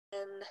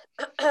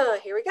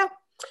And here we go.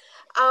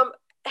 Um,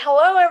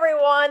 Hello,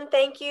 everyone.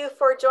 Thank you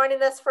for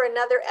joining us for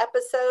another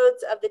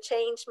episodes of the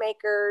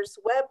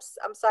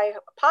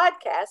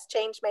podcast,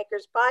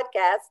 Changemakers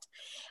podcast.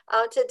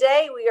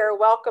 Today, we are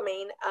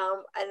welcoming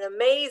an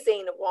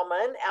amazing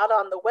woman out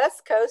on the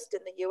West Coast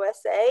in the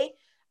USA,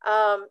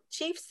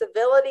 Chief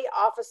Civility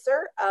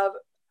Officer of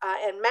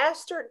and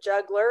Master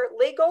Juggler,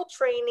 Legal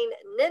Training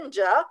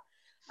Ninja,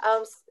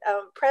 um,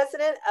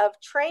 President of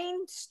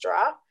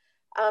Trainstra,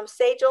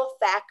 Sejal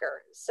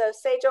Thacker. So,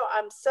 Sejal,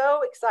 I'm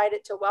so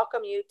excited to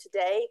welcome you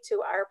today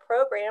to our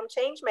program,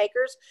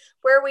 Changemakers,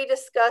 where we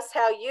discuss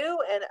how you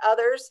and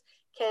others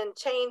can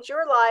change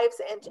your lives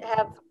and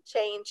have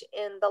change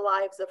in the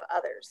lives of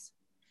others.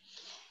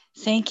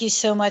 Thank you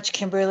so much,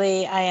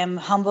 Kimberly. I am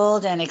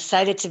humbled and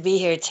excited to be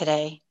here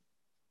today.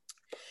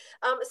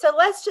 So,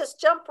 let's just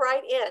jump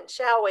right in,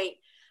 shall we?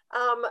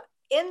 Um,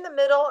 in the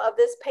middle of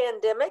this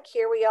pandemic,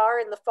 here we are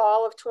in the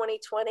fall of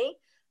 2020.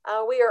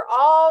 We are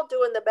all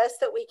doing the best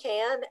that we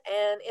can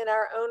and in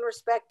our own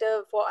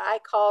respective, what I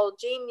call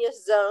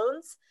genius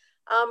zones.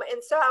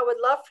 And so I would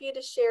love for you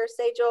to share,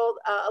 Sejal,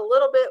 a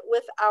little bit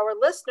with our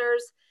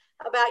listeners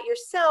about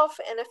yourself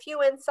and a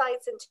few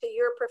insights into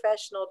your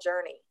professional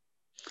journey.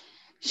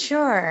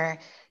 Sure.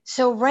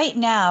 So right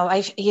now,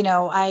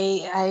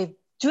 I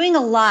doing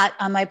a lot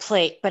on my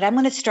plate, but I'm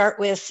going to start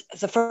with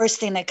the first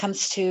thing that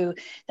comes to,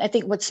 I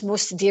think what's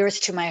most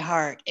dearest to my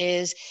heart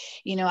is,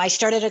 I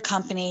started a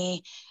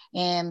company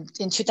in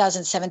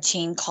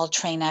 2017 called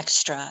Train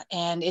Extra,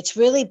 and it's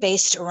really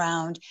based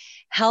around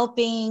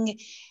helping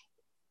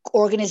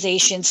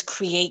organizations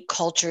create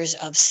cultures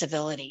of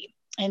civility.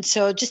 And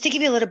so, just to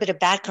give you a little bit of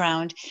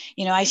background,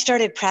 I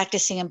started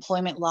practicing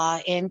employment law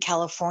in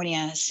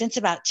California since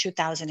about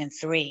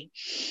 2003.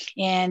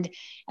 And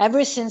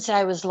ever since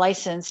I was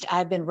licensed,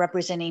 I've been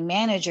representing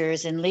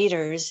managers and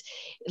leaders,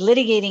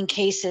 litigating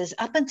cases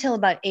up until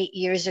about 8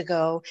 years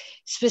ago,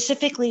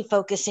 specifically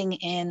focusing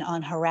in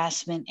on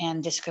harassment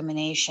and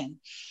discrimination.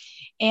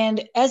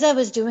 And as I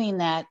was doing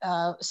that,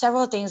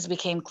 several things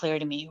became clear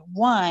to me.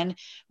 One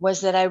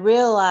was that I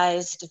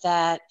realized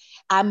that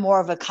I'm more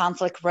of a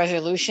conflict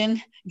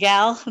resolution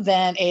gal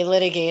than a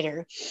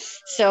litigator.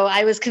 So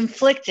I was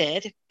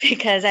conflicted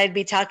because I'd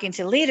be talking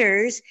to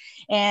leaders.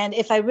 And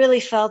if I really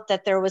felt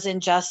that there was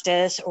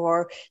injustice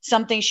or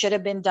something should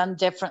have been done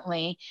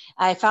differently,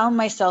 I found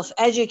myself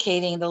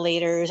educating the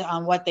leaders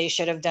on what they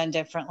should have done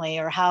differently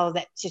or how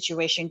that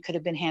situation could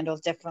have been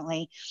handled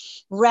differently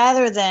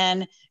rather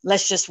than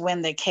let's just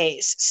win the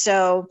case.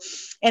 So,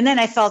 and then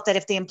I felt that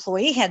if the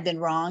employee had been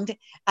wronged,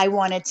 I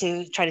wanted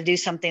to try to do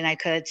something I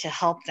could to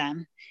help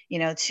them,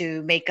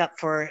 to make up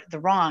for the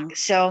wrong.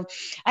 So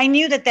I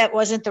knew that that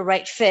wasn't the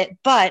right fit,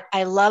 but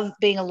I love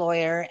being a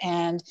lawyer.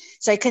 And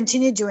so I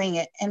continued doing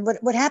it. And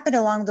what happened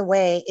along the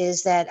way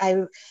is that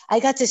I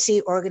got to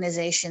see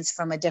organizations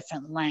from a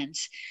different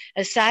lens.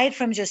 Aside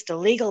from just a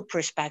legal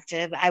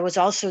perspective, I was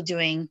also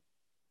doing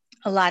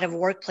a lot of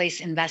workplace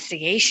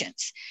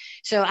investigations.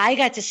 So I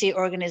got to see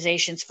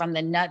organizations from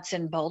the nuts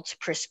and bolts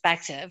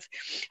perspective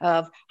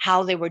of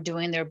how they were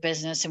doing their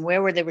business and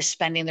where they were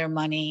spending their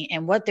money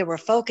and what they were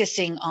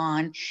focusing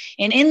on.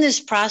 And in this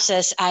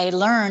process, I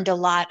learned a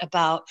lot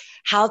about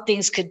how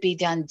things could be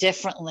done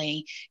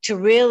differently to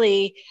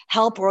really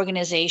help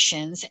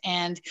organizations.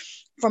 And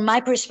from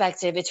my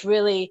perspective, it's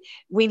really,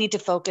 we need to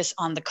focus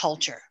on the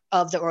culture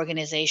of the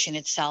organization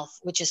itself,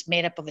 which is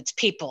made up of its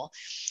people.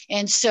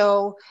 And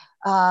so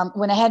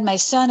when I had my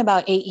son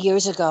about 8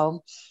 years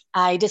ago,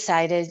 I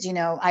decided,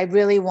 I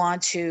really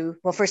want to.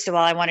 Well, first of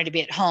all, I wanted to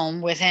be at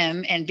home with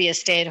him and be a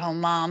stay at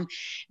home mom,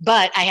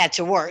 but I had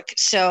to work.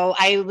 So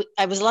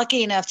I was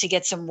lucky enough to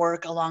get some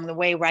work along the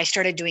way where I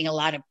started doing a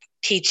lot of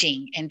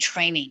teaching and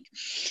training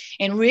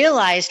and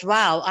realized,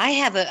 wow, I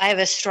have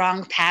a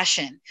strong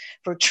passion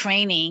for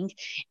training,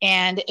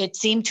 and it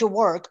seemed to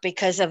work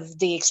because of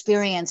the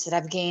experience that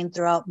I've gained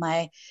throughout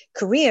my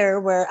career,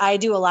 where I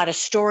do a lot of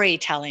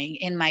storytelling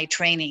in my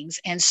trainings.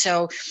 And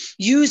so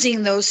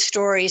using those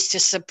stories to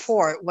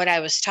support what I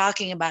was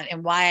talking about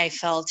and why I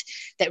felt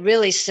that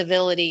really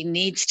civility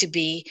needs to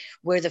be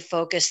where the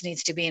focus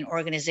needs to be in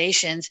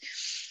organizations,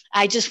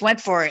 I just went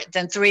for it.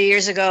 Then 3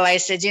 years ago, I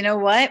said, you know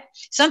what?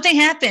 Something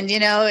happened. You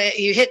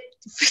hit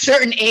a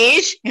certain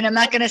age, and I'm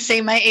not going to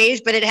say my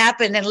age, but it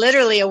happened. And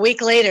literally a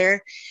week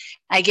later,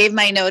 I gave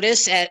my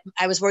notice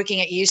I was working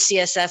at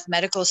UCSF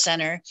Medical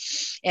Center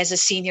as a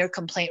senior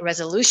complaint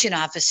resolution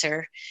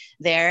officer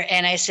there.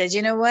 And I said,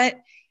 you know what?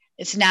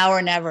 It's now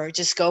or never.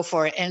 Just go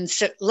for it. And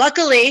so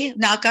luckily,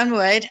 knock on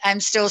wood, I'm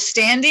still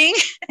standing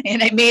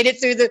and I made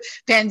it through the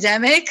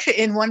pandemic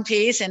in one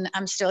piece and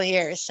I'm still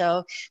here.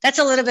 So that's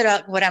a little bit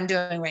about what I'm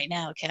doing right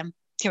now,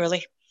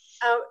 Kimberly.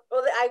 Well,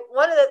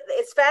 one of the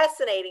it's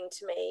fascinating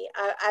to me.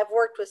 I've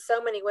worked with so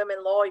many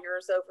women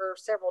lawyers over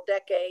several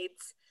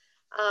decades.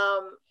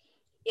 Um,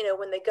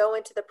 when they go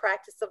into the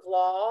practice of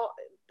law,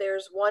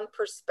 there's one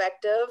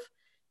perspective,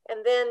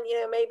 and then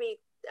maybe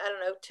I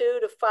don't know 2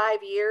 to 5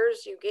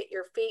 years, you get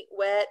your feet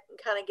wet and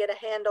kind of get a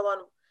handle on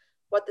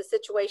what the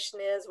situation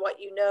is, what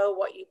you know,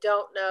 what you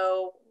don't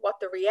know, what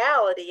the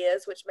reality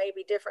is, which may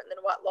be different than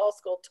what law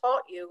school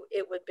taught you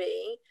it would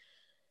be.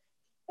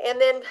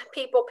 And then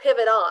people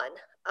pivot on.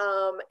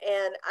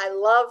 And I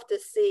love to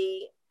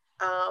see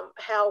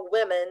how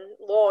women,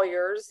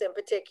 lawyers in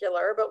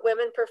particular, but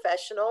women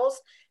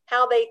professionals,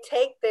 how they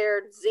take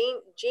their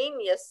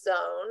genius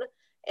zone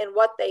and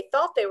what they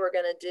thought they were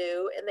going to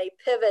do, and they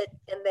pivot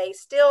and they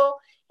still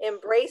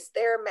embrace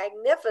their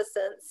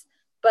magnificence,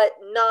 but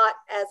not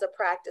as a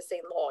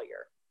practicing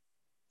lawyer.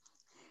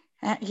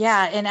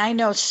 Yeah, and I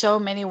know so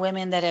many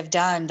women that have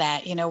done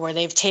that, where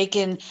they've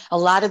taken a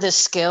lot of the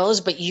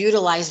skills, but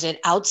utilized it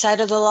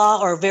outside of the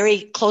law or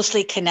very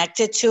closely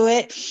connected to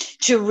it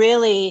to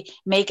really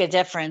make a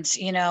difference.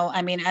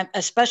 I mean,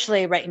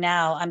 especially right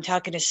now, I'm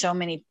talking to so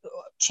many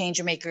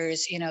change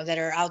makers, that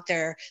are out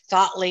there,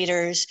 thought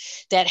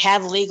leaders that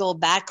have legal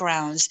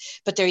backgrounds,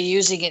 but they're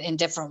using it in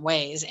different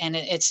ways. And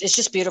it's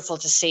just beautiful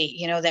to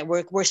see, that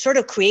we're sort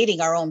of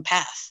creating our own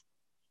path.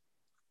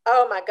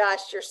 Oh my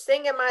gosh, you're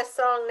singing my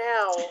song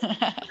now,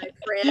 my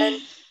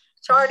friend.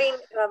 Charting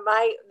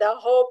the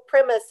whole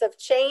premise of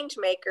change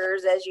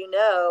makers, as you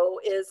know,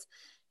 is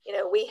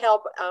we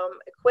help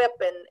equip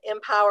and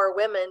empower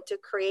women to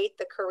create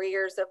the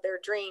careers of their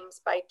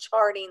dreams by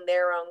charting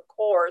their own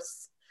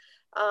course,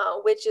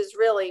 which is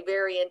really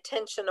very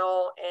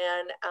intentional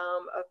and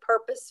a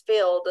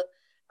purpose-filled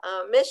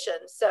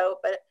mission. So,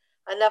 but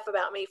enough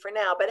about me for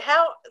now. But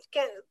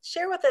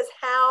share with us,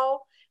 how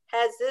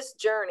has this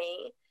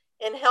journey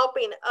in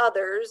helping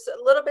others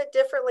a little bit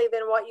differently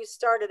than what you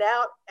started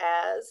out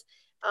as,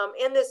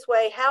 in this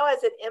way, how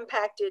has it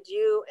impacted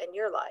you and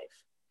your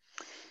life?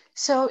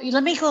 So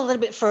let me go a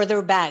little bit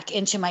further back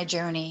into my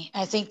journey.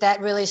 I think that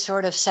really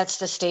sort of sets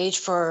the stage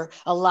for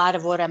a lot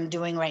of what I'm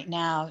doing right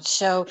now.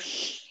 So,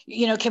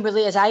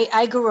 Kimberly, as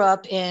I grew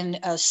up in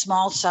a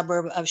small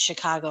suburb of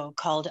Chicago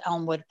called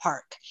Elmwood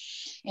Park.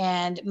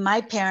 And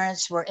my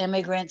parents were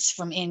immigrants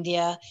from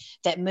India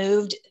that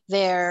moved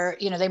there.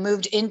 They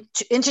moved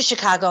into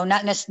Chicago,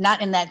 not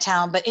in that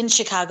town, but in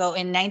Chicago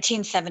in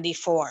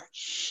 1974.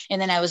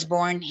 And then I was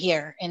born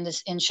here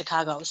in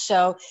Chicago.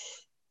 So,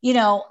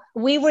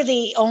 we were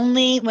the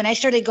only, when I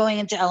started going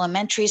into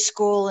elementary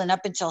school and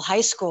up until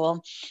high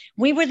school,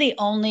 we were the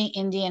only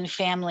Indian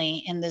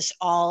family in this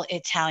all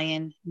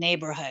Italian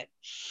neighborhood.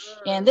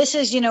 And this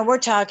is, we're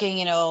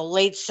talking,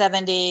 late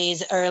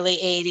 70s, early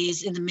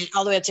 80s,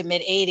 all the way up to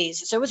mid 80s.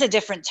 So it was a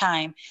different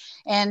time.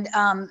 And,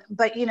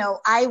 but,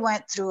 I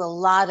went through a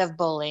lot of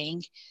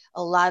bullying,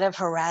 a lot of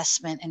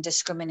harassment and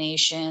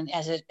discrimination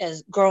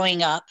as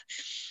growing up.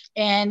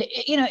 And,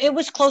 it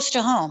was close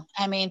to home.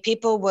 I mean,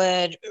 people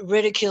would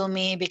ridicule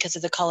me because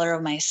of the color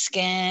of my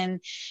skin.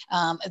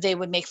 They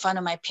would make fun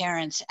of my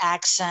parents'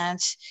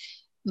 accent.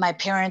 My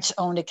parents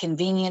owned a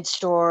convenience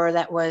store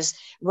that was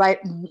right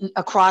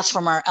across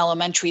from our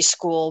elementary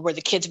school, where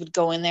the kids would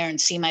go in there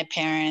and see my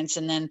parents.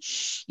 And then,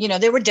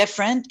 they were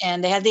different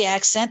and they had the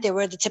accent. They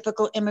were the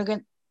typical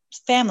immigrant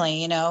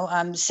family,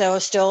 so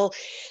still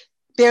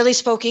barely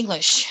spoke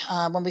English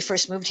when we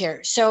first moved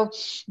here. So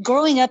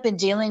growing up and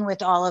dealing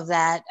with all of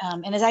that.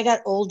 And as I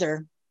got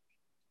older,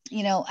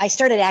 I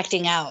started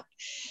acting out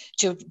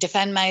to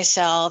defend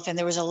myself. And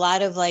there was a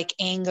lot of like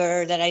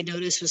anger that I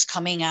noticed was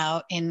coming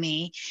out in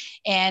me.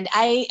 And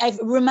I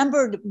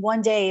remembered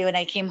one day when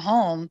I came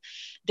home,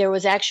 there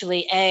was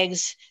actually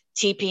eggs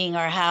TPing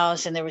our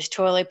house and there was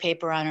toilet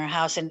paper on our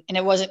house. And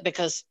it wasn't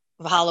because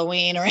of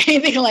Halloween or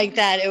anything like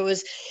that. It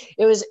was,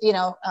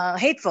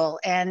 hateful.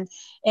 And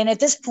at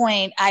this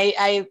point,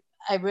 I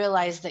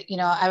realized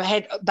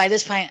that, by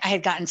this point, I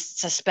had gotten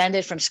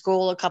suspended from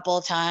school a couple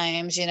of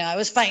times. I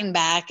was fighting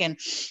back and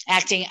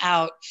acting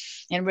out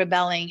and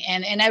rebelling.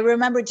 And I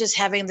remember just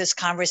having this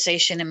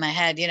conversation in my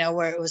head,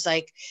 where it was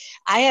like,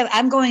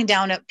 I'm going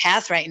down a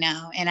path right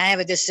now and I have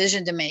a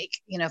decision to make.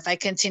 If I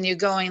continue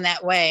going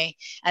that way,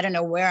 I don't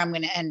know where I'm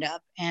going to end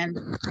up. And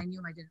I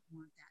knew I didn't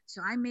want that.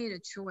 So I made a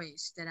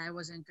choice that I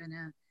wasn't going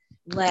to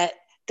let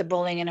the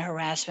bullying and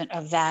harassment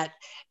of that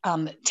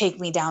take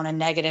me down a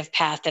negative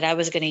path, that I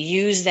was going to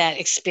use that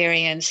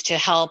experience to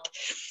help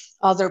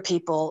other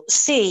people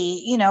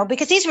see,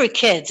 because these were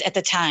kids at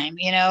the time,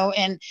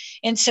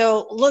 and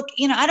so look,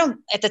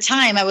 at the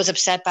time I was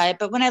upset by it,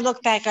 but when I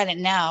look back on it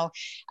now,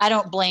 I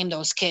don't blame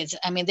those kids.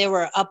 I mean, they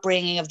were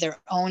upbringing of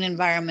their own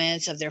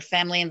environments, of their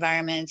family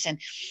environments, and,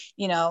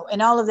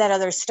 and all of that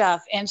other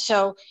stuff. And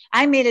so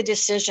I made a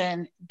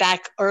decision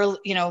back early,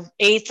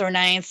 eighth or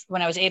ninth,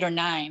 when I was 8 or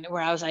 9,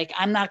 where I was like,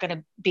 I'm not going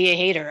to be a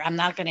hater. I'm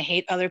not going to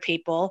hate other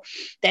people.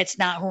 That's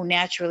not who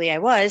naturally I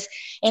was.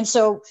 And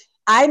so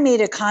I made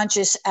a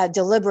conscious,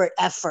 deliberate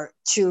effort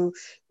to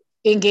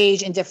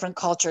engage in different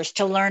cultures,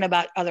 to learn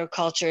about other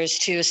cultures,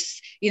 to,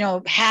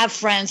 have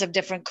friends of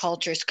different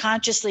cultures,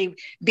 consciously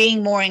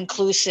being more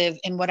inclusive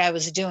in what I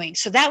was doing.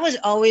 So that was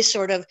always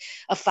sort of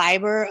a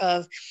fiber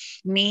of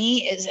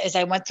me as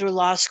I went through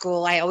law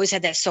school. I always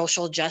had that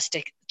social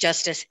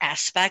justice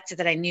aspect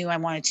that I knew I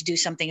wanted to do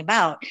something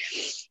about.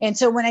 And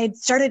so when I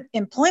started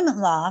employment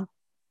law,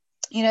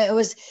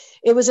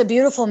 it was a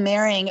beautiful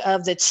marrying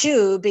of the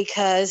two,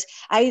 because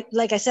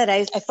like I said,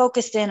 I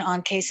focused in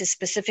on cases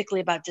specifically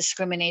about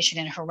discrimination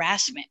and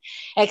harassment,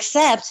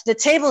 except the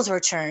tables were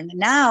turned.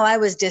 Now I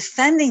was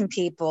defending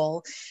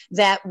people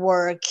that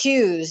were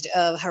accused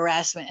of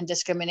harassment and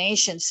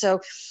discrimination. So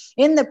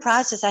in the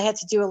process, I had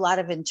to do a lot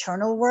of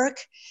internal work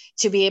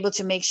to be able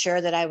to make sure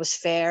that I was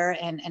fair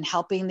and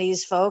helping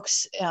these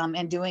folks,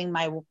 and doing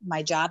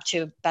my job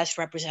to best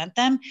represent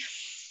them.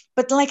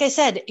 But like I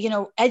said,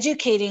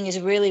 educating is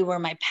really where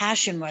my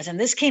passion was. And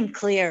this came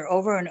clear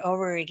over and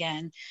over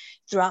again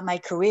throughout my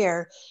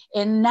career.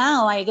 And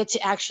now I get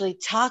to actually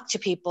talk to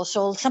people.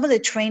 So some of the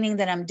training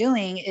that I'm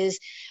doing is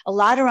a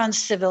lot around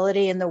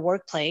civility in the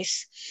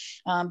workplace,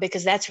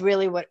 because that's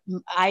really what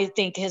I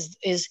think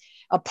is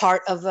a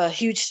part of a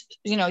huge,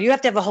 you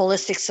have to have a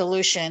holistic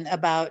solution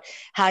about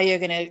how you're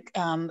going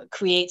to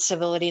create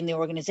civility in the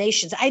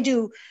organizations. I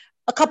do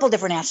a couple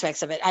different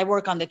aspects of it. I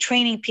work on the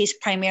training piece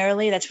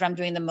primarily. That's what I'm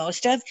doing the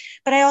most of.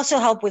 But I also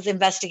help with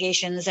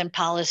investigations and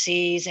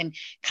policies and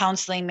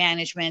counseling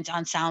management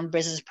on sound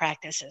business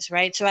practices,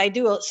 right? So I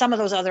do some of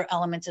those other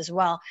elements as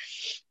well.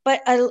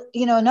 But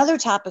another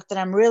topic that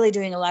I'm really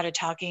doing a lot of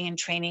talking and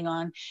training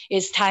on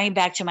is tying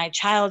back to my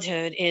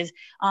childhood, is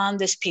on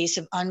this piece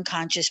of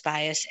unconscious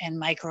bias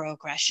and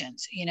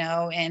microaggressions,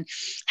 and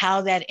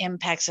how that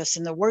impacts us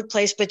in the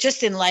workplace, but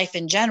just in life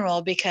in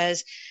general.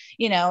 Because,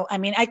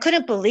 I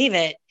couldn't believe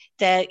it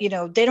that,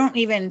 they don't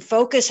even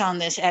focus on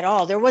this at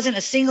all. There wasn't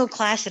a single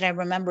class that I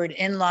remembered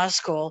in law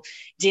school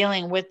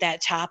dealing with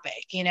that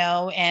topic,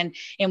 and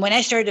when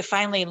I started to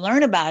finally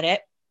learn about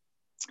it,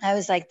 I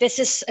was like, this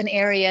is an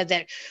area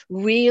that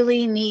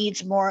really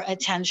needs more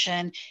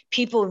attention.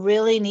 People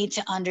really need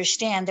to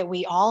understand that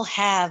we all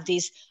have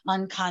these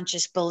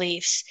unconscious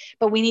beliefs,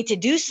 but we need to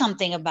do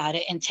something about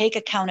it and take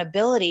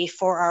accountability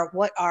for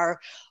what our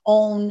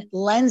own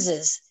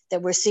lenses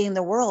that we're seeing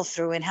the world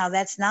through, and how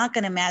that's not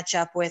going to match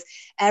up with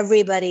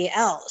everybody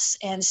else.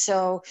 And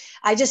so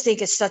I just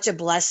think it's such a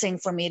blessing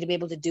for me to be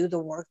able to do the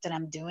work that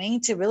I'm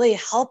doing, to really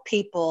help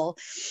people,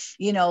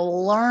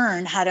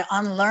 learn how to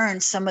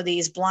unlearn some of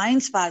these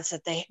blind spots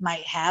that they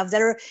might have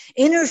that are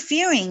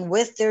interfering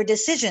with their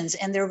decisions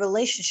and their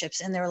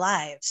relationships in their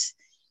lives.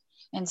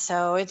 And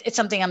so it's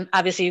something I'm,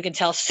 obviously you can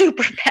tell,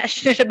 super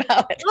passionate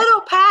about. A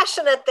little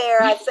passionate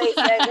there, I'd say,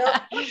 Samuel.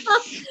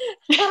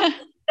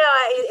 No,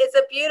 it's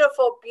a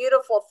beautiful,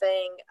 beautiful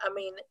thing. I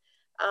mean,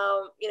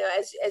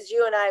 as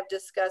you and I have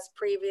discussed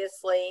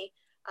previously,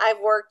 I've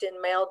worked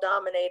in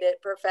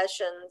male-dominated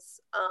professions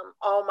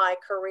all my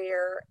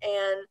career,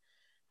 and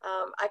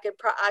I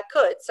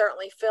could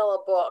certainly fill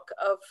a book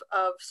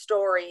of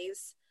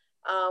stories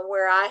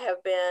where I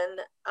have been,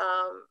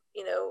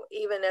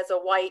 even as a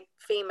white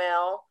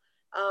female,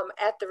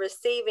 at the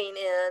receiving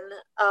end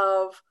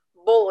of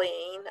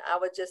bullying. I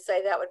would just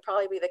say that would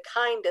probably be the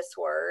kindest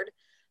word.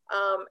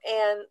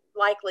 And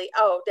likely,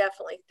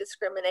 definitely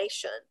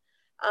discrimination.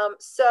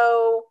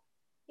 So,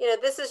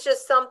 this is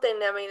just something.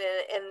 I mean,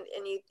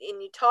 and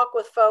you talk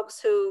with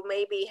folks who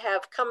maybe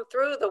have come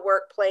through the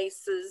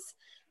workplaces.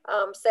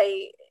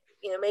 Say,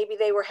 maybe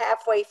they were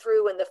halfway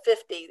through in the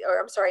 50s, or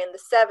I'm sorry, in the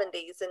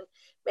 70s, and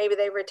maybe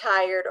they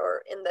retired,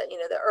 or in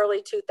the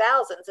early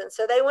 2000s, and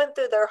so they went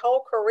through their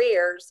whole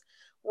careers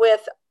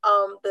with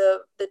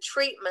the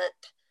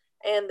treatment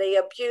and the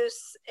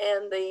abuse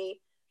and the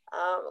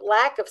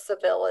lack of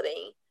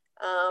civility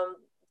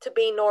to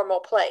be normal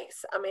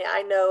place. I mean,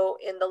 I know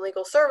in the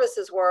legal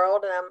services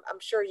world, and I'm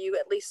sure you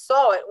at least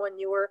saw it when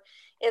you were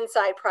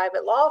inside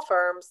private law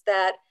firms,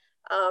 that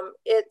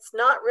it's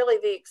not really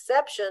the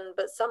exception,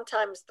 but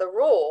sometimes the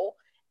rule,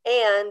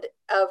 and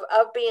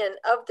of being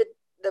of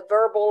the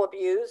verbal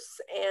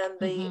abuse and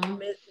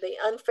the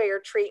unfair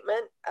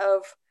treatment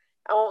of,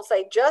 I won't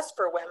say just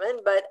for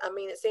women, but I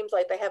mean, it seems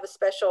like they have a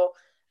special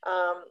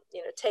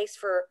taste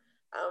for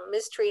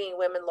mistreating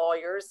women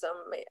lawyers,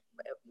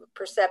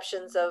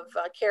 perceptions of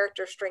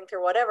character strength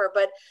or whatever.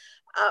 But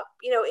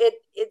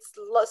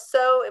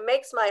it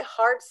makes my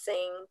heart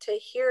sing to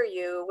hear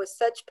you with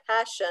such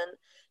passion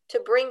to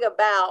bring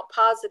about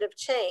positive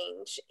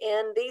change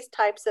in these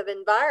types of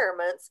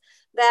environments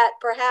that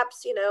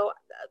perhaps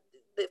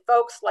the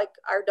folks like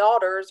our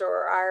daughters,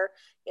 or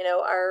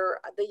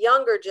the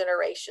younger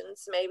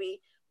generations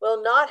maybe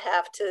will not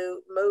have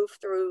to move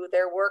through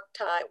their work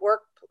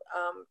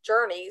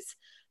journeys,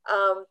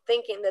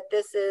 thinking that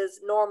this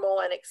is normal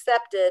and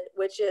accepted,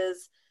 which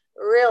is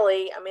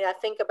really, I mean, I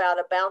think about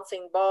a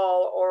bouncing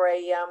ball or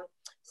a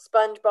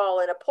sponge ball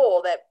in a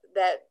pool that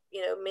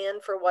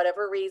men, for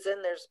whatever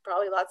reason, there's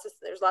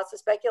lots of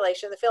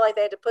speculation, they feel like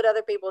they had to put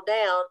other people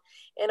down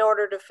in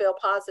order to feel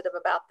positive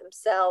about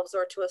themselves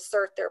or to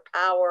assert their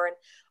power, and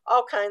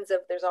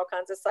there's all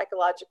kinds of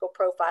psychological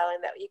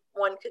profiling that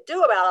one could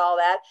do about all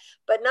that.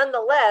 But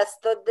nonetheless,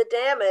 the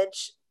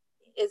damage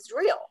is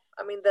real.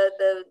 I mean,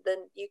 the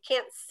you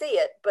can't see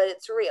it, but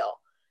it's real.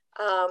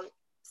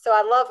 So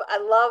I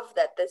love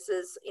that this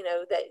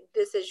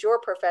is your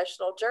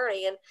professional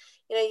journey, and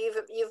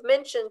you've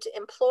mentioned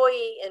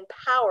employee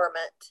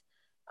empowerment.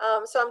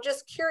 So I'm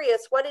just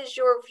curious, what is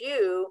your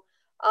view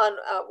on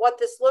what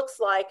this looks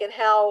like and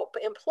how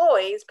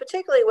employees,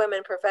 particularly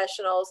women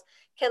professionals,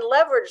 can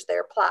leverage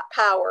their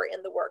power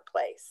in the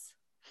workplace.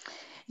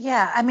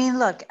 Yeah, I mean,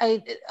 look,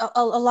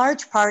 a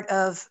large part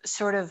of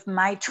sort of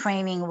my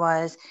training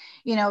was,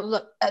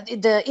 look,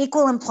 the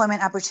Equal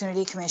Employment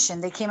Opportunity Commission,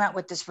 they came out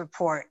with this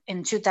report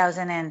in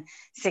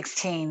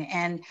 2016.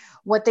 And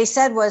what they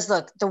said was,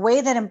 look, the way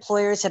that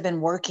employers have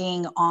been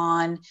working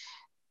on,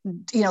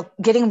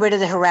 getting rid of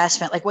the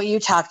harassment, like what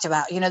you talked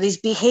about, these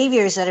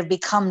behaviors that have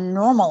become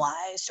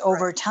normalized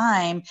over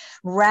time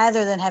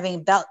rather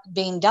than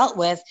being dealt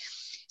with.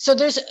 So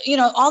there's,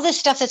 all this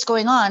stuff that's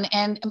going on,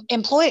 and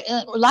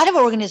a lot of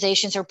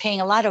organizations are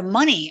paying a lot of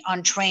money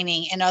on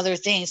training and other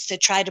things to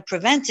try to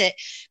prevent it,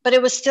 but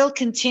it was still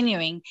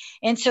continuing.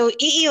 And so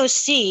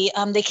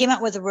EEOC, they came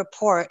out with a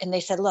report and they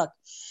said, look,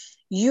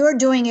 you're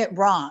doing it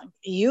wrong.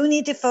 You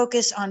need to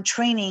focus on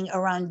training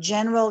around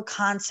general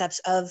concepts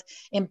of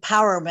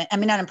empowerment. I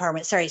mean, not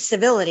empowerment, sorry,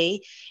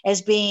 civility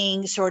as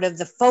being sort of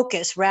the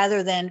focus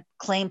rather than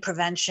claim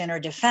prevention or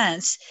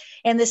defense.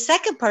 And the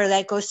second part of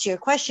that goes to your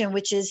question,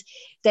 which is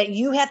that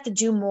you have to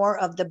do more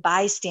of the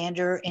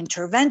bystander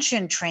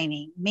intervention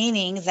training,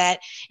 meaning that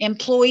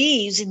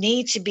employees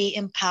need to be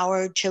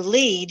empowered to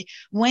lead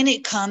when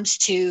it comes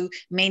to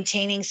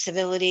maintaining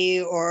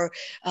civility or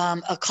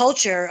a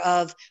culture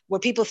of where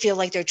people feel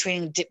like they're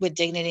treating with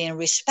dignity and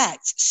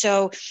respect.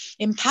 So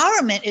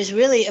empowerment is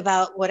really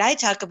about, what I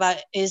talk about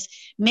is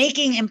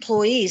making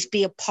employees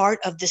be a part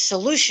of the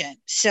solution.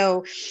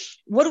 So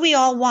what do we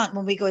all want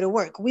when we go to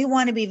work? We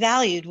want to be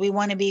valued. We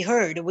want to be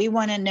heard. We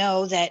want to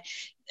know that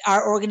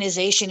our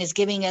organization is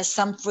giving us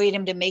some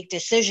freedom to make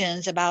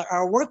decisions about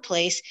our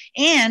workplace,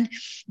 and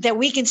that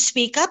we can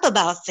speak up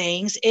about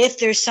things if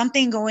there's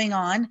something going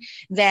on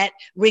that,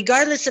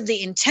 regardless of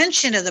the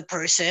intention of the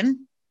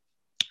person,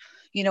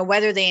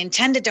 whether they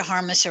intended to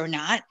harm us or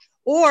not,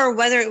 or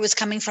whether it was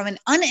coming from an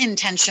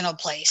unintentional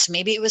place.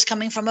 Maybe it was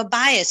coming from a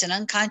bias, an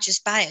unconscious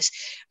bias.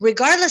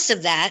 Regardless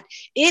of that,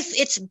 if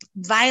it's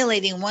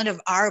violating one of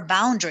our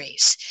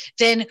boundaries,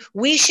 then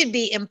we should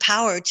be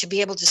empowered to be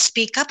able to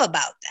speak up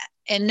about that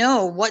and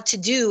know what to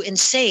do and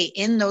say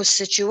in those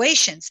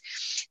situations.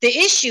 The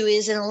issue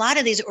is, in a lot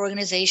of these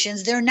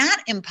organizations, they're not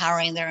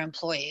empowering their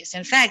employees.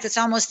 In fact, it's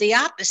almost the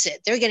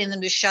opposite. They're getting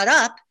them to shut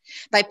up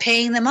by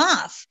paying them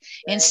off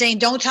and saying,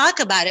 don't talk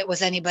about it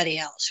with anybody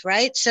else,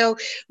 right? So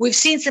we've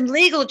seen some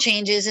legal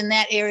changes in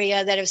that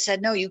area that have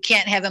said, no, you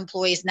can't have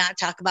employees not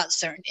talk about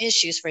certain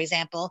issues. For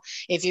example,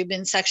 if you've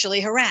been sexually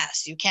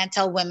harassed, you can't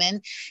tell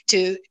women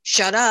to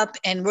shut up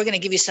and we're going to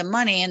give you some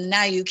money, and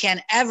now you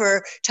can't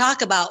ever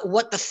talk about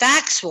what the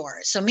facts were.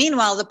 So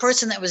meanwhile, the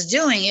person that was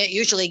doing it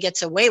usually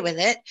gets away with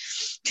it,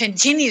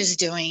 continues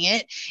doing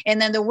it,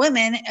 and then the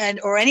women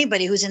or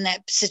anybody who's in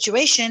that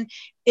situation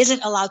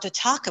isn't allowed to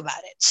talk about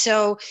it.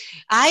 So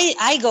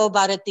I go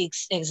about it the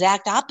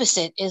exact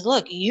opposite, is,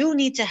 look, you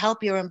need to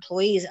help your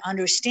employees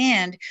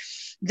understand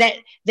that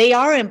they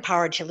are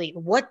empowered to lead,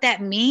 what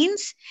that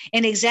means,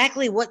 and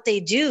exactly what they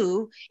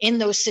do in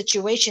those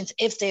situations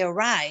if they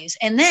arise.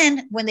 And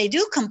then when they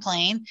do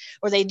complain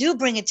or they do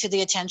bring it to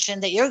the attention,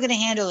 that you're going to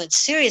handle it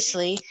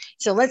seriously.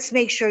 So let's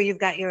make sure you've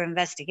got your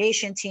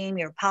investigation team,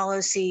 your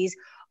policies,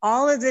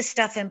 all of this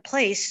stuff in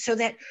place, so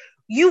that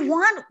you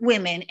want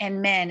women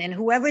and men and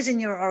whoever's in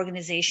your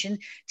organization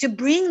to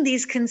bring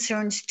these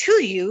concerns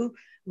to you,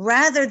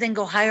 rather than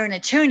go hire an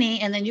attorney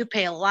and then you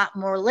pay a lot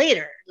more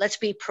later. Let's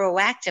be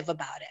proactive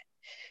about it,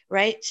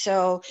 right?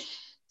 So,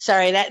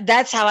 sorry,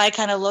 that's how I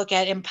kind of look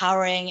at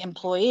empowering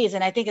employees.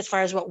 And I think as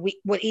far as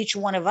what each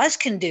one of us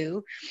can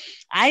do,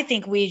 I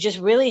think we just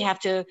really have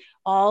to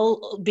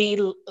all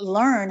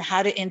learn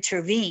how to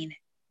intervene,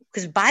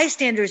 because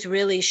bystanders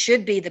really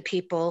should be the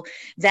people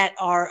that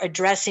are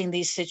addressing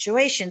these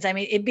situations. I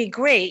mean, it'd be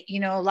great.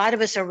 A lot of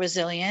us are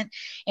resilient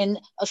and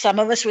some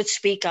of us would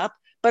speak up,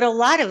 but a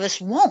lot of us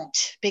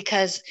won't,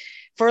 because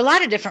for a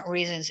lot of different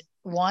reasons.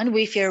 One,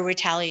 we fear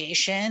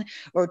retaliation,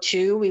 or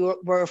two,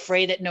 we're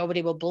afraid that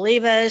nobody will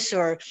believe us,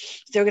 or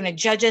they're going to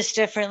judge us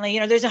differently.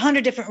 There's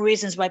 100 different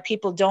reasons why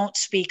people don't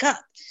speak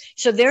up.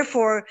 So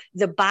therefore,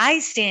 the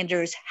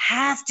bystanders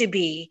have to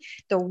be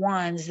the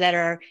ones that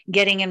are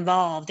getting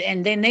involved,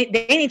 and then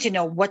they need to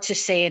know what to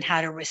say and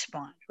how to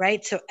respond,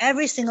 right? So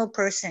every single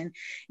person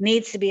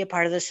needs to be a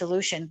part of the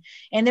solution,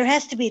 and there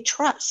has to be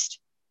trust,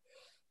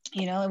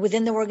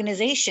 within the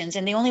organizations.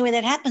 And the only way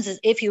that happens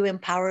is if you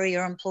empower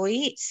your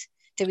employees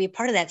to be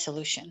part of that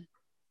solution.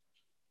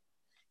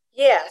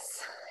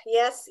 Yes,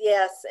 yes,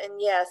 yes, and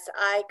yes.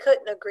 I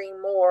couldn't agree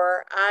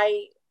more.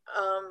 I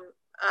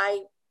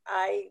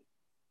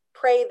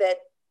pray that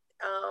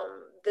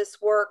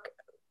this work,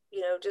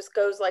 just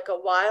goes like a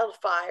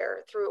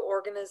wildfire through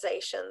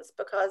organizations,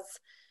 because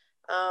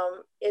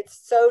it's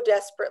so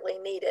desperately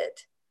needed.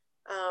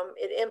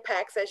 It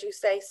impacts, as you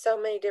say,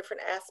 so many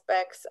different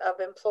aspects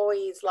of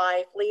employees'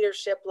 life,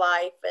 leadership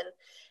life,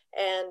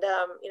 and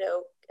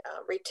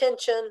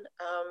retention,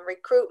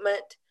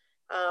 recruitment.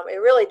 It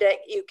really,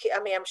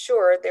 I'm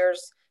sure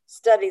there's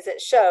studies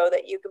that show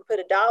that you can put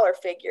a dollar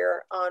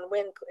figure on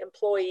when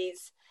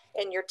employees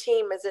and your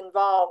team is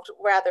involved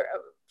rather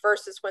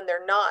versus when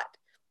they're not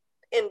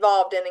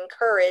involved and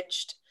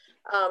encouraged.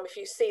 If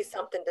you see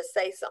something, to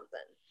say something.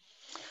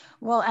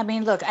 Well, I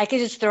mean, look, I could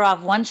just throw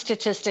off one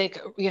statistic,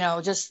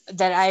 just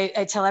that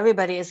I tell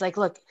everybody is like,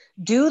 look,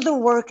 do the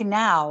work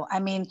now. I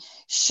mean,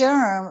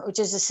 SHRM, which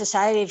is the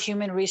Society of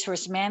Human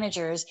Resource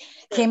Managers,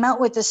 came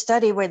out with a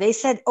study where they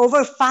said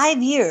over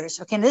 5 years,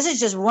 okay, and this is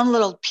just one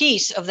little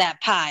piece of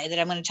that pie that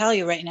I'm going to tell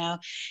you right now.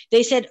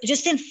 They said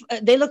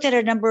they looked at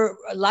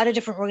a lot of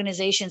different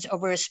organizations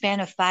over a span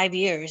of 5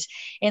 years,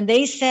 and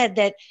they said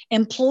that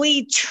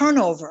employee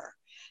turnover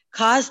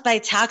caused by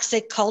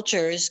toxic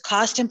cultures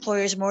cost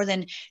employers more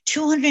than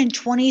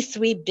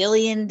 $223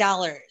 billion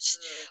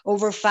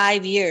over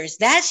 5 years.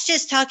 That's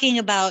just talking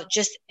about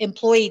just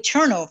employee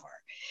turnover.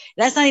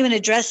 That's not even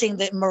addressing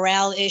the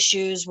morale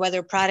issues,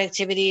 whether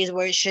productivity is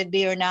where it should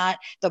be or not,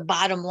 the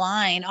bottom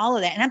line, all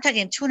of that. And I'm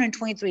talking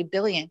 223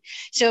 billion.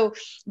 So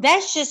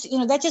that's just,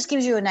 that just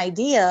gives you an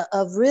idea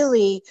of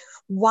really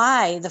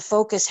why the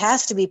focus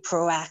has to be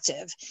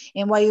proactive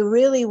and why you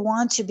really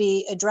want to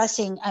be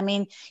addressing. I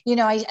mean,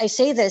 I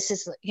say this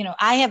is,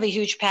 I have a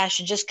huge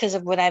passion just because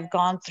of what I've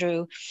gone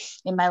through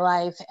in my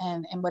life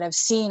and what I've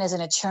seen as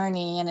an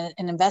attorney and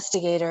an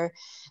investigator.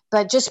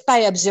 But just by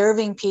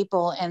observing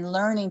people and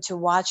learning to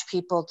watch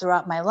people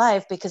throughout my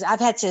life, because I've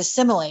had to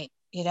assimilate.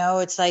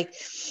 It's like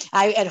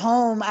at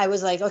home, I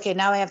was like, okay,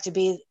 now I have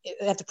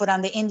to put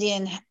on the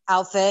Indian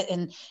outfit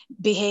and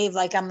behave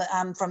like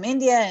I'm from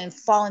India and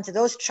fall into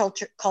those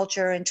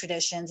culture and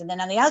traditions. And then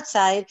on the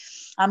outside,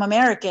 I'm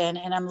American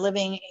and I'm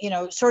living,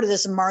 sort of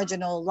this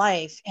marginal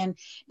life.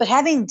 But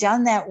having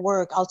done that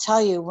work, I'll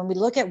tell you, when we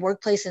look at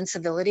workplace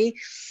incivility,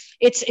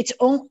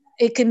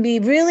 it can be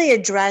really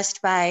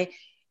addressed by,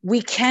 we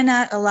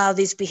cannot allow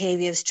these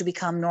behaviors to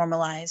become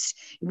normalized.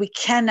 We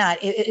cannot.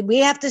 We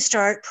have to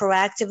start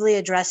proactively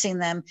addressing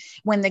them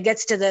when it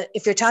gets to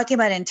if you're talking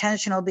about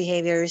intentional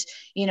behaviors,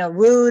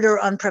 rude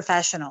or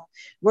unprofessional.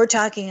 We're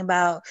talking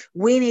about,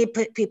 we need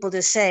people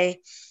to say,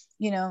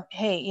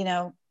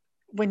 hey,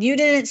 when you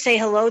didn't say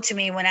hello to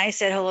me, when I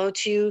said hello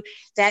to you,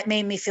 that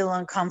made me feel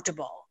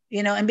uncomfortable.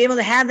 And be able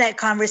to have that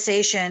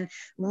conversation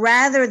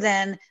rather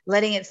than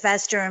letting it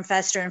fester and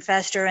fester and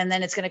fester. And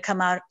then it's going to come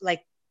out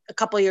like a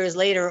couple of years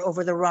later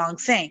over the wrong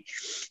thing.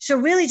 So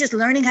really just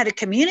learning how to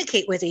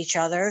communicate with each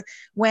other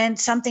when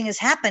something is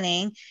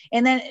happening,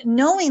 and then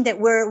knowing that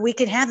we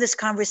can have this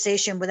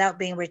conversation without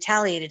being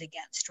retaliated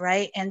against,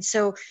 right? And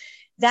so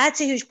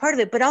that's a huge part of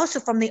it. But also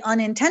from the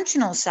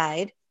unintentional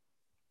side,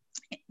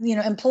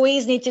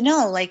 employees need to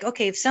know, like,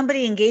 okay, if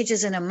somebody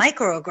engages in a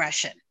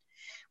microaggression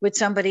with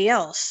somebody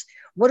else,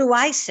 what do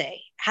I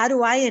say? How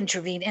do I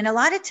intervene? And a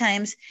lot of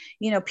times,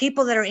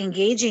 people that are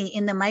engaging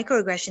in the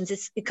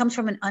microaggressions, it comes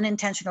from an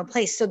unintentional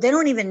place. So they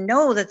don't even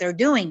know that they're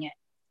doing it.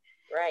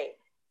 Right.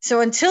 So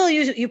until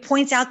you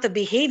point out the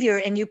behavior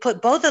and you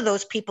put both of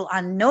those people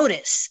on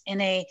notice in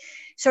a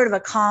sort of a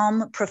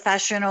calm,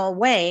 professional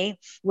way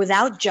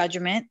without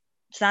judgment,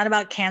 it's not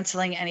about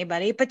canceling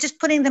anybody, but just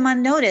putting them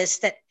on notice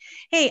that,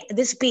 hey,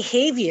 this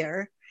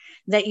behavior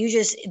that you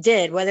just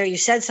did, whether you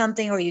said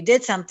something or you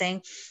did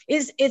something,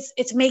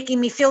 it's making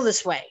me feel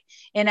this way.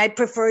 And I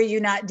prefer you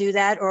not do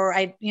that, or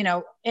and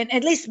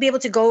at least be able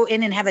to go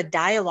in and have a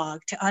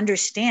dialogue to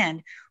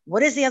understand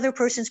what is the other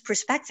person's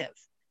perspective.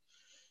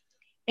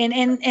 And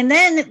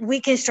then we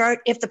can start,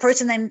 if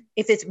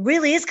it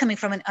really is coming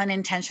from an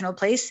unintentional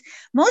place,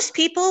 most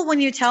people, when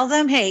you tell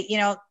them, hey,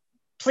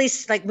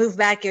 please move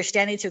back, you're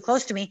standing too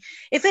close to me.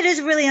 If it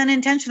is really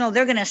unintentional,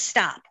 they're going to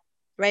stop.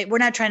 Right? We're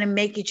not trying to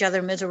make each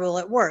other miserable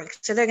at work.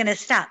 So they're going to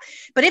stop.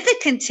 But if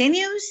it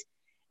continues,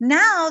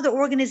 now the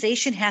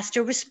organization has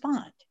to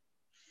respond.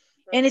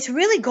 And it's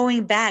really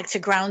going back to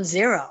ground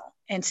zero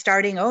and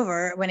starting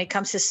over when it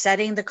comes to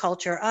setting the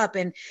culture up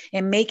and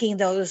making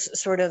those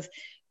sort of,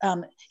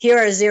 here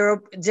are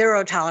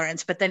zero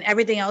tolerance, but then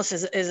everything else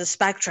is a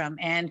spectrum.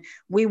 And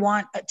we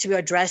want to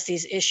address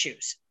these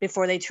issues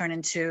before they turn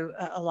into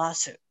a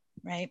lawsuit,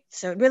 right?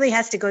 So it really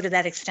has to go to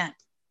that extent.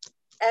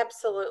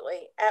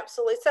 Absolutely.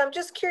 Absolutely. So I'm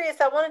just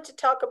curious, I wanted to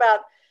talk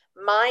about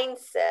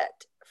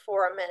mindset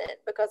for a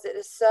minute because it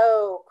is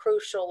so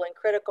crucial and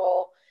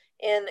critical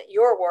in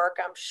your work,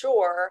 I'm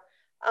sure.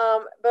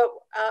 But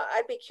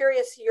I'd be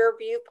curious your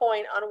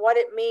viewpoint on what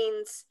it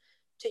means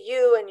to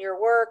you and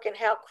your work and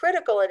how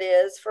critical it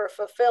is for a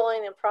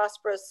fulfilling and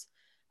prosperous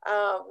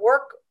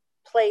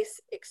workplace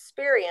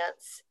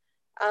experience.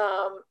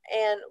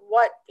 And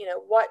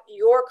what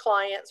your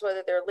clients,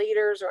 whether they're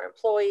leaders or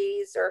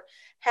employees, or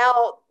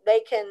how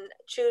they can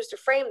choose to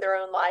frame their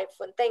own life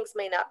when things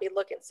may not be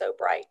looking so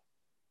bright.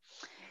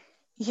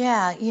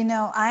 Yeah,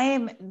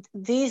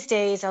 these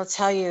days, I'll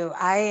tell you,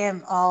 I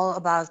am all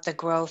about the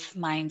growth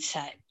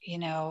mindset,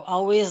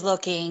 always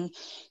looking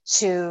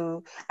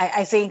to,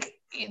 I think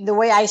the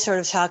way I sort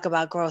of talk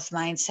about growth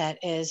mindset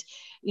is,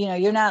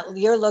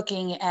 you're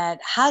looking at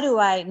how do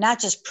I not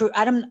just prove,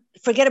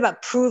 forget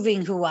about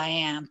proving who I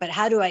am, but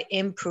how do I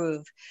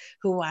improve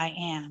who I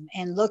am,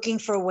 and looking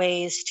for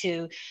ways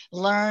to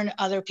learn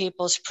other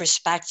people's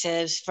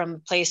perspectives from a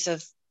place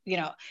of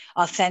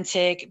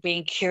authentic,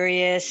 being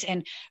curious,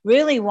 and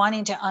really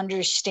wanting to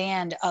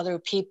understand other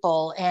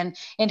people, and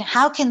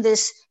how can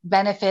this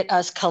benefit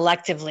us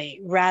collectively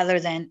rather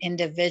than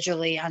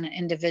individually on an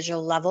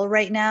individual level.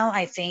 Right now,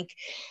 I think,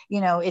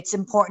 it's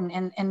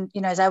important. And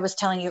as I was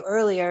telling you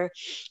earlier,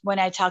 when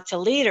I talk to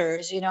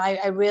leaders,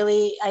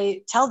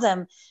 I tell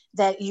them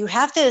that you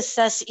have to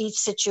assess each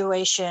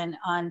situation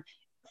on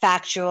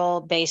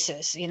factual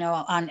basis,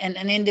 on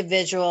an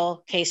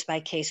individual case by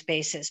case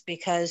basis,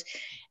 because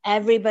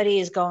everybody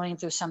is going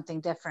through something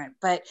different.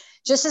 But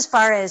just as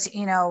far as,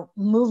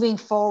 moving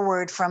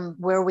forward from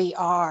where we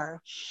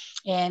are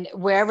and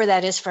wherever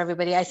that is for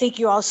everybody, I think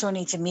you also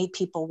need to meet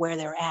people where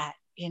they're at,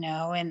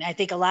 and I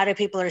think a lot of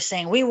people are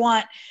saying, we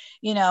want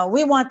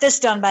this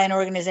done by an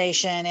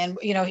organization, and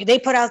they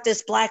put out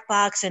this black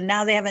box and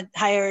now they haven't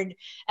hired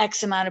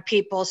X amount of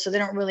people, so they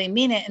don't really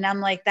mean it. And I'm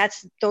like,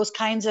 that's those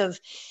kinds of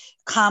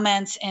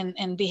comments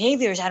and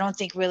behaviors, I don't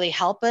think really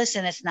help us.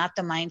 And it's not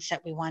the mindset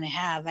we want to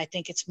have. I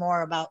think it's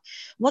more about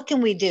what can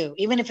we do,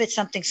 even if it's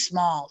something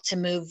small, to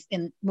move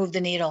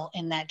the needle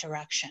in that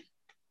direction.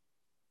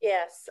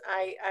 Yes,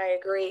 I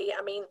agree.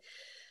 I mean,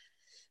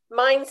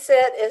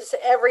 mindset is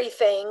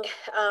everything,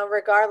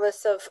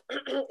 regardless of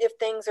if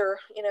things are,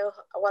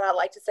 what I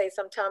like to say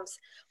sometimes,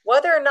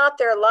 whether or not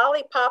they're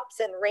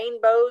lollipops and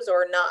rainbows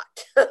or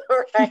not,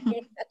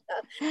 right?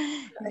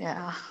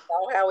 Yeah.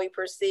 How we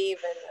perceive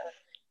and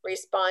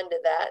respond to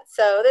that.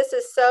 So this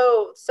is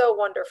so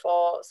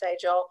wonderful,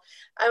 Sejal.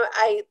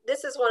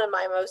 This is one of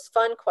my most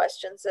fun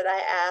questions that I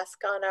ask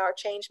on our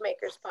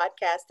Changemakers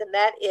podcast, and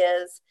that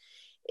is,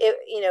 if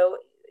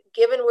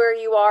given where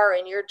you are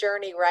in your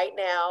journey right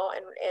now,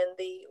 and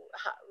the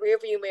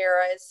rearview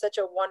mirror is such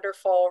a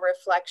wonderful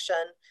reflection,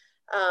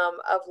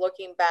 of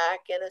looking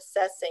back and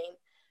assessing.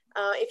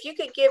 If you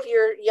could give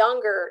your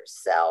younger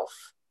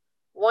self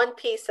one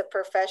piece of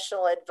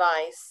professional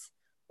advice,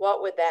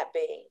 what would that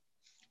be?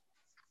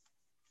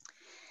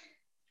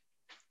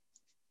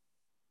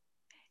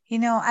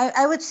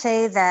 I would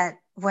say that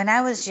when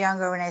I was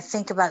younger, when I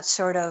think about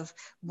sort of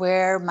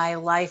where my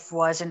life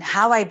was and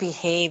how I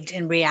behaved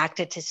and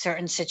reacted to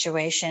certain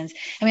situations,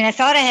 I mean, I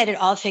thought I had it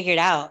all figured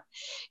out.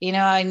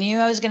 I knew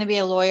I was going to be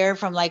a lawyer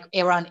from like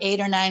around 8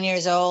 or 9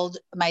 years old.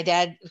 My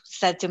dad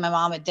said to my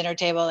mom at dinner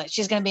table that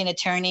she's going to be an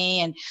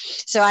attorney. And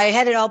so I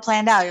had it all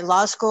planned out.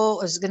 Law school,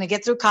 was going to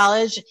get through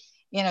college,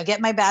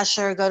 get my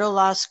bachelor, go to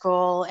law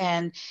school.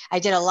 And I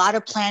did a lot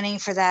of planning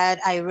for that.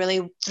 I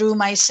really threw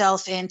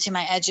myself into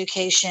my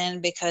education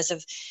because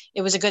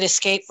it was a good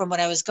escape from what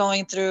I was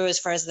going through as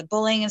far as the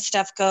bullying and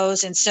stuff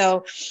goes. And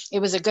so it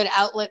was a good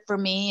outlet for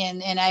me.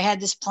 And I had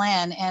this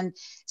plan. And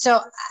so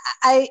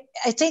I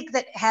think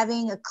that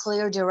having a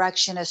clear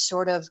direction of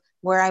sort of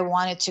where I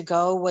wanted to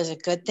go was a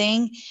good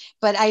thing.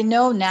 But I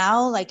know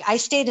now, like, I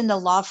stayed in the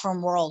law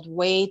firm world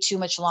way too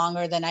much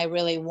longer than I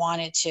really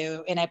wanted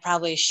to. And I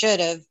probably should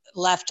have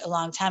left a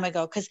long time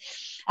ago, because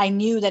I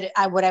knew that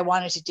what I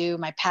wanted to do,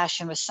 my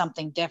passion was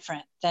something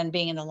different than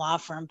being in the law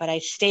firm, but I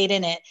stayed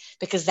in it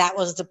because that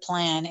was the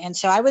plan. And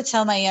so I would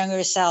tell my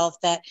younger self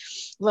that,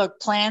 look,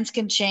 plans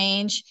can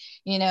change.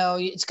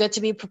 It's good to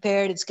be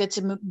prepared. It's good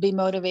to be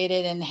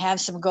motivated and have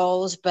some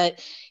goals,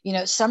 but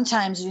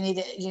sometimes you need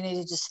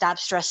to just stop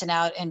stressing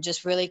out and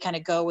just really kind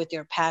of go with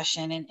your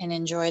passion and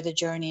enjoy the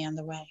journey on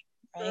the way.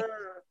 Right.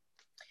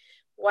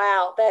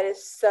 Wow, that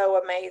is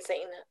so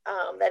amazing.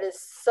 That is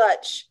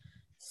such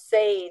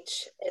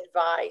sage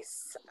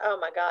advice. Oh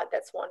my God,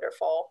 that's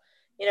wonderful.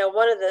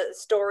 One of the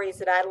stories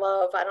that I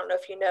love, I don't know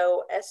if you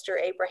know Esther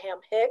Abraham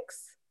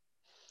Hicks.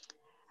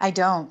 I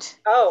don't.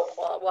 Oh,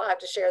 well, we'll have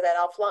to share that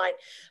offline.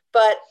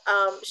 But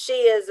she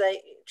is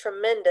a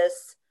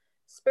tremendous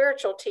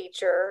spiritual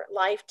teacher,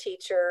 life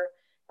teacher.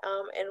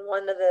 And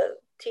one of the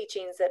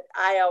teachings that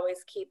I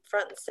always keep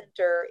front and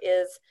center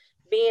is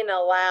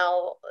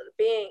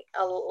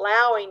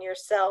allowing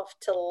yourself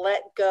to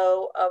let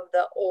go of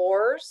the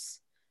oars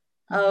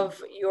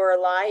of your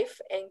life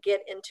and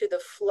get into the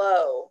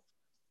flow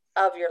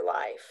of your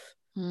life.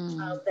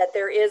 That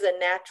there is a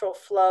natural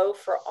flow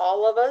for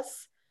all of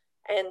us,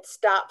 and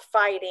stop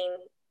fighting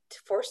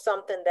for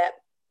something that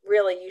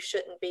really you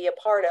shouldn't be a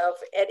part of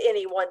at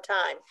any one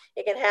time.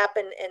 It can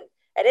happen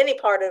at any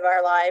part of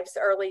our lives,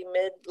 early,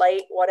 mid,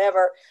 late,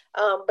 whatever,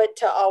 but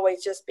to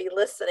always just be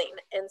listening.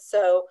 And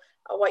so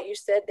what you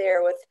said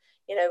there with,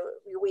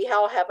 we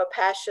all have a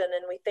passion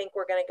and we think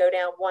we're going to go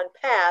down one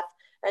path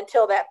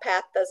until that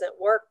path doesn't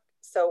work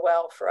so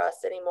well for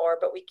us anymore,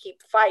 but we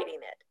keep fighting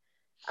it.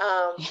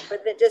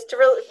 But then just to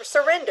really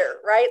surrender,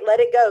 right? Let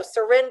it go.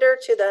 Surrender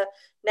to the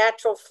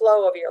natural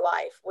flow of your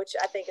life, which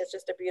I think is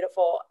just a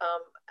beautiful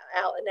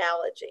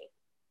analogy.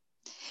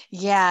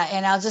 Yeah,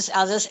 and I'll just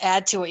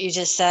add to what you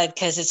just said,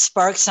 because it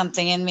sparked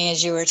something in me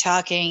as you were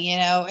talking.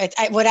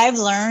 What I've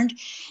learned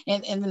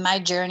in my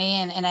journey,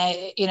 and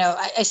I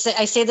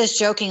say this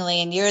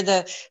jokingly, and you're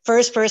the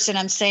first person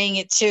I'm saying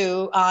it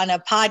to on a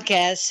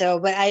podcast. So,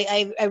 but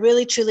I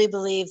really truly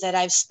believe that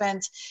I've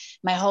spent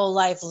my whole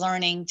life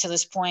learning to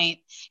this point,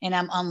 and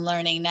I'm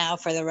unlearning now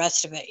for the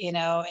rest of it,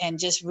 and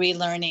just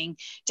relearning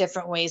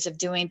different ways of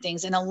doing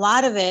things. And a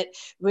lot of it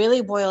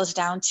really boils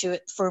down to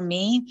it for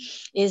me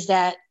is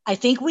that I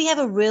think we have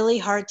a really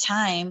hard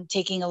time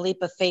taking a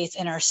leap of faith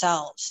in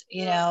ourselves.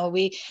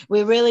 We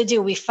really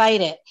do. We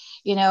fight it,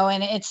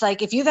 and it's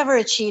like, if you've ever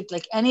achieved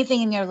like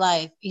anything in your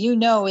life,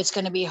 it's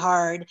going to be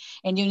hard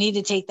and you need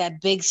to take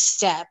that big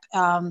step.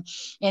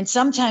 And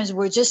sometimes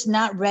we're just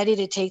not ready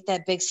to take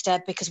that big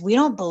step because we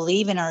don't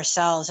believe in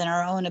ourselves and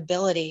our own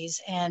abilities.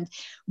 And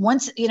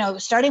once,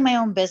 starting my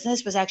own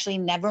business was actually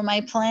never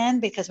my plan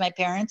because my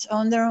parents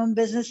owned their own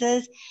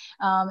businesses.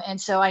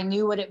 And so I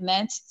knew what it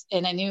meant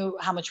and I knew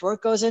how much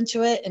work goes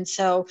into it. And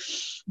so,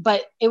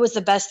 but it was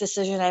the best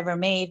decision I ever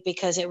made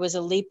because it was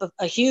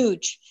a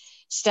huge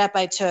step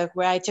I took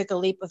where I took a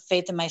leap of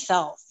faith in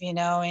myself, and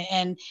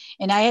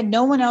I had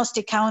no one else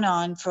to count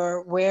on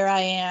for where I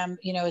am,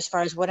 as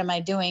far as what am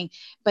I doing.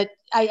 But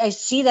I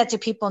see that to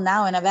people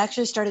now. And I've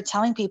actually started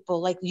telling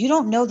people, like, you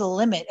don't know the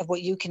limit of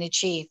what you can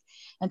achieve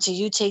until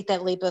you take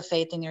that leap of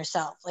faith in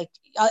yourself. Like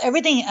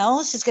everything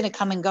else is going to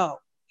come and go,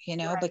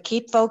 right. But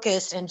keep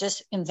focused and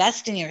just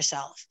invest in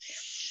yourself.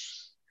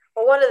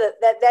 Well,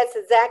 that's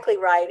exactly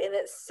right. And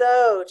it's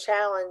so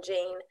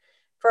challenging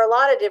for a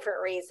lot of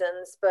different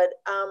reasons. But,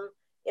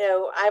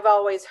 I've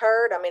always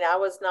heard,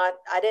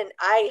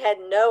 I had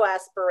no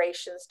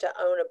aspirations to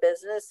own a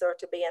business or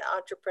to be an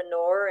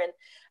entrepreneur. And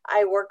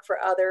I worked for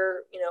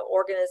other,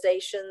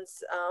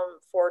 organizations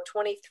for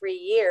 23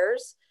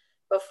 years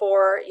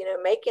before,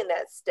 making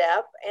that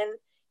step. And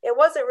it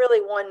wasn't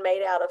really one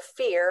made out of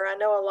fear. I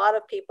know a lot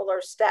of people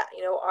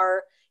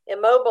are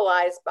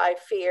immobilized by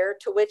fear,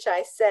 to which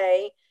I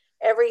say,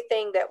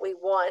 everything that we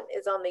want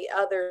is on the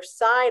other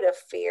side of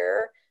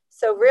fear.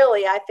 So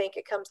really, I think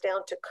it comes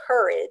down to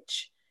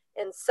courage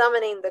and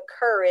summoning the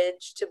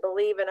courage to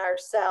believe in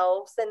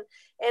ourselves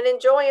and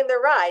enjoying the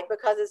ride,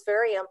 because it's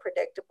very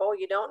unpredictable.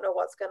 You don't know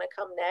what's going to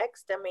come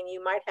next. I mean,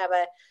 you might have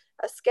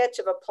a sketch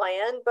of a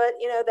plan, but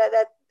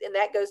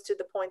that goes to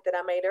the point that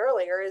I made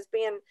earlier, is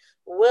being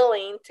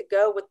willing to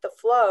go with the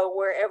flow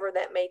wherever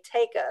that may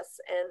take us.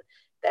 And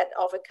that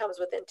often comes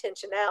with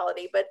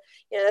intentionality, but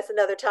that's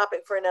another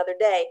topic for another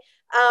day.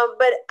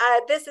 But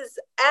this is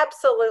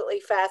absolutely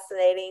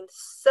fascinating.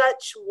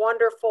 Such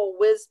wonderful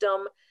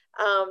wisdom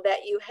that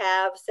you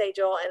have,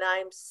 Sejal, and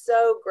I'm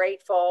so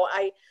grateful.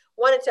 I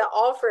wanted to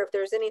offer if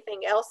there's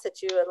anything else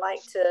that you would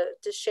like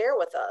to share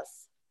with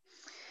us.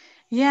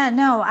 Yeah,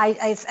 no,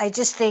 I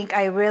just think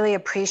I really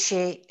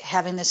appreciate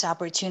having this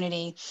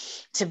opportunity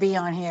to be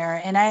on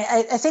here. And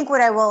I think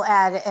what I will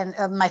add,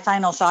 and my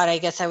final thought, I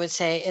guess I would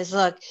say, is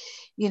look,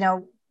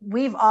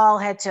 we've all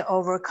had to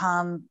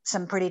overcome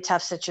some pretty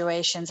tough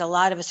situations. A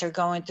lot of us are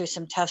going through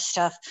some tough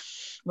stuff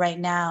right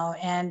now.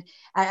 And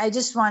I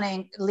just want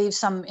to leave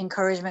some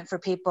encouragement for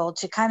people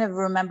to kind of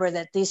remember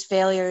that these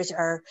failures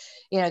are,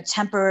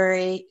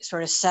 temporary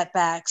sort of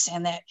setbacks,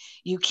 and that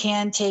you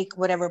can take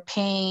whatever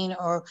pain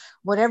or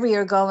whatever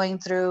you're going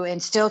through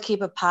and still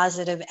keep a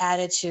positive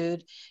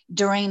attitude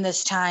during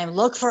this time.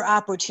 Look for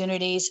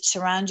opportunities,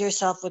 surround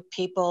yourself with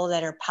people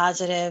that are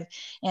positive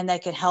and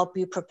that can help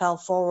you propel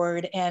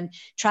forward, and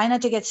try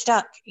not to get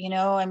stuck.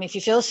 If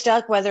you feel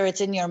stuck, whether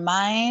it's in your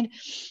mind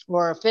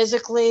or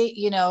physically,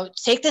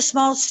 take the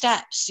small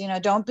steps.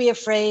 Don't be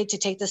afraid to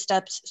take the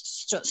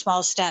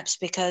small steps,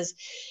 because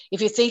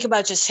if you think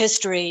about just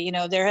history,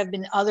 there have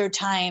been other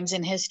times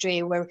in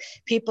history where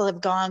people have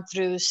gone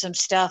through some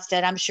stuff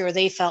that I'm sure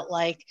they felt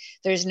like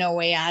there's no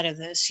way out of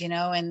this,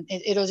 and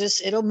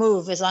it'll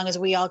move as long as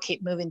we all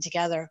keep moving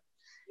together.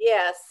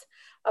 Yes.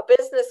 A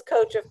business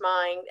coach of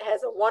mine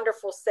has a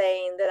wonderful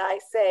saying that I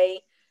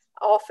say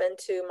often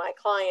to my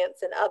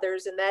clients and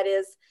others, and that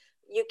is,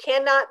 you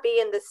cannot be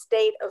in the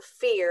state of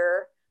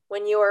fear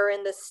when you are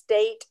in the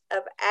state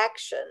of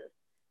action.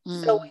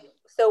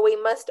 So we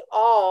must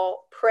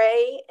all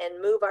pray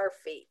and move our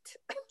feet.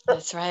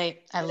 That's right.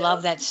 I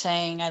love that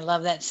saying. I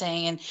love that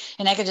saying.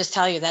 And I could just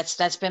tell you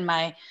that's been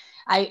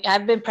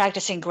I've been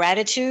practicing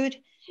gratitude.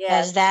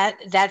 Yes.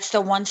 As that's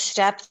the one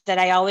step that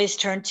I always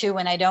turn to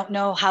when I don't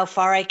know how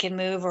far I can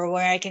move or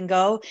where I can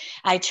go.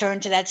 I turn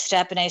to that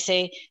step and I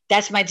say,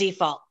 that's my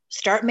default.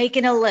 Start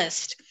making a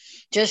list.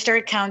 Just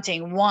start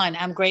counting. 1,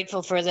 I'm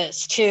grateful for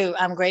this. 2,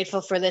 I'm grateful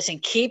for this,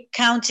 and keep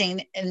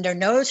counting. Under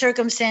no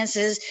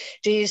circumstances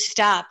do you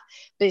stop,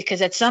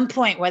 because at some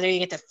point, whether you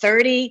get to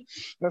 30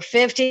 or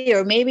 50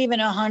 or maybe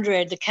even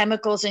 100, the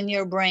chemicals in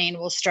your brain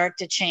will start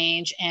to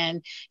change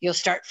and you'll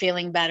start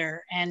feeling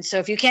better. And so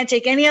if you can't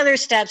take any other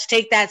steps,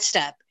 take that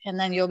step, and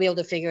then you'll be able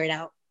to figure it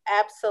out.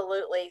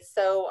 Absolutely.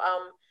 So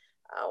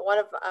one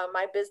of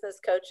my business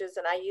coaches,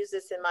 and I use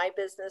this in my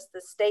business, the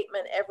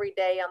statement every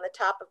day on the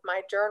top of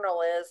my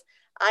journal is,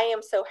 I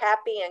am so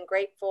happy and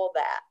grateful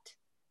that,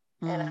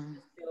 and I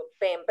just do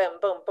bam, bam,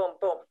 boom, boom,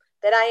 boom,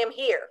 that I am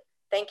here.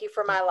 Thank you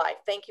for my life.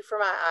 Thank you for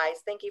my eyes.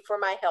 Thank you for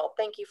my health.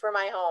 Thank you for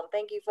my home.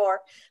 Thank you for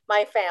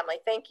my family.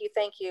 Thank you.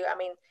 Thank you. I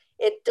mean,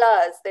 it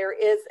does. There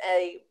is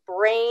a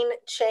brain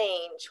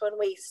change when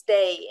we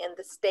stay in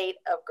the state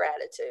of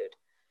gratitude.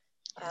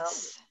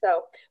 Yes.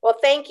 Well,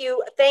 thank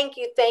you,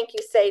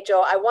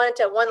 Sejal. I wanted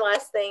to, one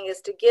last thing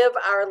is to give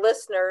our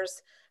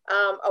listeners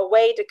a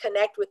way to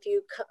connect with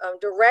you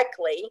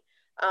directly,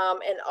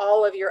 and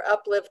all of your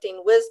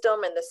uplifting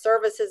wisdom and the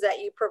services that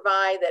you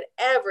provide that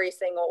every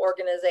single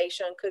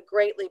organization could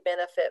greatly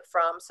benefit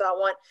from. So I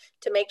want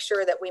to make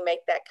sure that we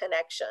make that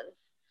connection.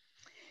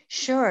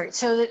 Sure.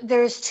 So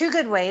there's two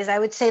good ways. I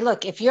would say,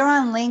 look, if you're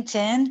on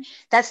LinkedIn,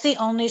 that's the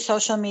only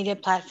social media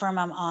platform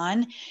I'm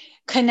on.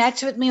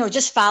 Connect with me or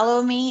just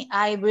follow me.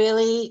 I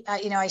really,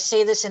 I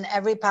say this in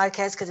every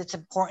podcast because it's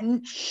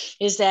important,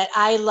 is that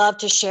I love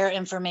to share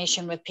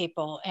information with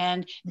people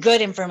and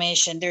good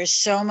information. There's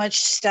so much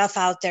stuff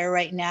out there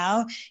right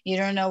now. You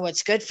don't know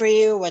what's good for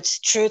you, what's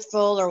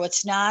truthful or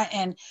what's not.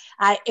 And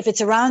if it's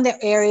around the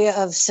area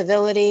of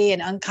civility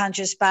and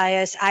unconscious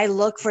bias, I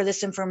look for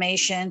this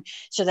information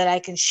so that I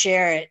can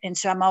share it. And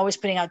so I'm always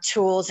putting out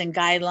tools and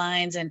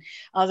guidelines and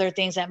other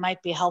things that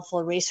might be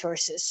helpful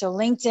resources. So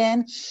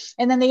LinkedIn.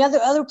 And then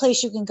the other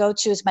place you can go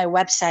to is my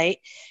website,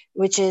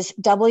 which is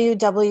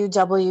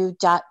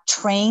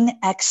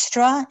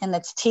www.trainextra, and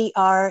that's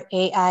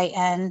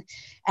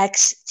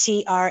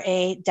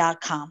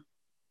TRAINXTRA.com.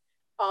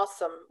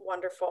 Awesome.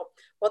 Wonderful.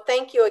 Well,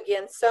 thank you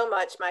again so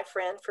much, my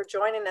friend, for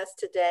joining us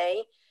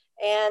today.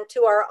 And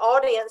to our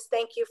audience,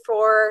 thank you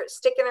for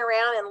sticking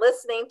around and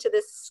listening to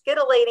this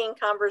scintillating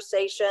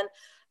conversation.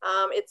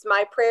 It's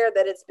my prayer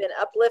that it's been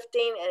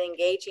uplifting and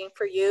engaging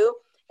for you.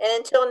 And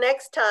until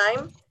next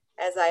time,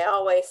 as I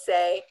always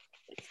say,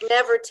 it's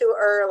never too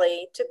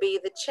early to be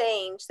the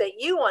change that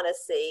you want to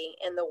see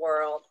in the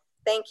world.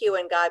 Thank you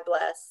and God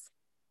bless.